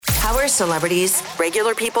How are celebrities,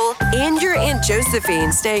 regular people, and your Aunt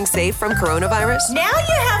Josephine staying safe from coronavirus? Now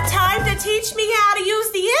you have time to teach me how to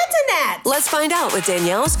use the internet. Let's find out with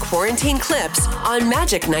Danielle's Quarantine Clips on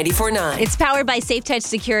Magic 94.9. It's powered by Safe Touch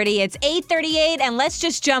Security. It's 8:38, and let's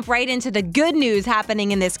just jump right into the good news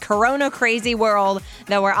happening in this corona-crazy world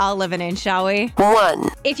that we're all living in, shall we? 1.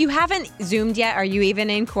 If you haven't Zoomed yet, are you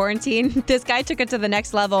even in quarantine? This guy took it to the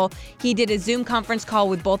next level. He did a Zoom conference call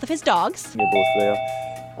with both of his dogs. You're both there.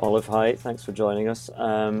 Olive, hi. Thanks for joining us.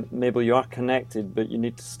 Mabel, you are connected, but you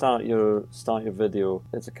need to start your video.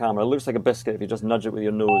 It's a camera. It looks like a biscuit. If you just nudge it with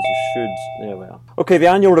your nose, you should. There we are. Okay, the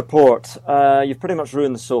annual report. You've pretty much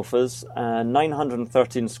ruined the sofas.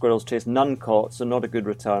 913 squirrels chased, none caught, so not a good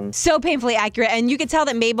return. So painfully accurate. And you can tell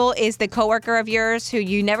that Mabel is the coworker of yours who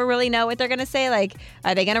you never really know what they're going to say. Like,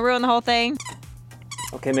 are they going to ruin the whole thing?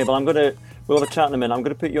 Okay, Mabel, we'll have a chat in a minute. I'm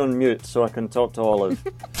going to put you on mute so I can talk to Olive.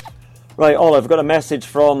 Right, Olive, I've got a message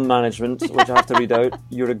from management, which I have to read out.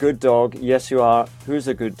 You're a good dog. Yes, you are. Who's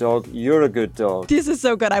a good dog? You're a good dog. This is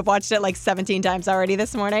so good. I've watched it like 17 times already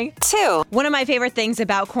this morning. 2. One of my favorite things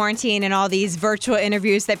about quarantine and all these virtual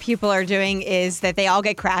interviews that people are doing is that they all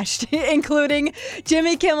get crashed, including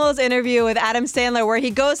Jimmy Kimmel's interview with Adam Sandler, where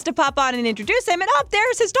he goes to pop on and introduce him, and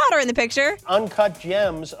there's his daughter in the picture. Uncut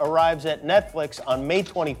Gems arrives at Netflix on May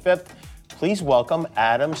 25th. Please welcome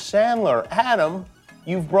Adam Sandler. Adam,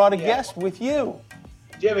 you've brought a guest with you.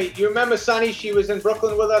 Jimmy, you remember Sunny? She was in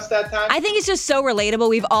Brooklyn with us that time? I think it's just so relatable.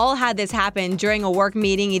 We've all had this happen during a work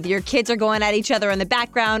meeting. Either your kids are going at each other in the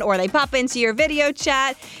background or they pop into your video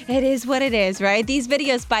chat. It is what it is, right? These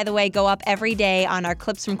videos, by the way, go up every day on our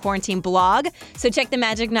Clips from Quarantine blog. So check the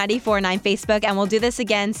Magic 94.9 Facebook, and we'll do this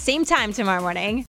again same time tomorrow morning.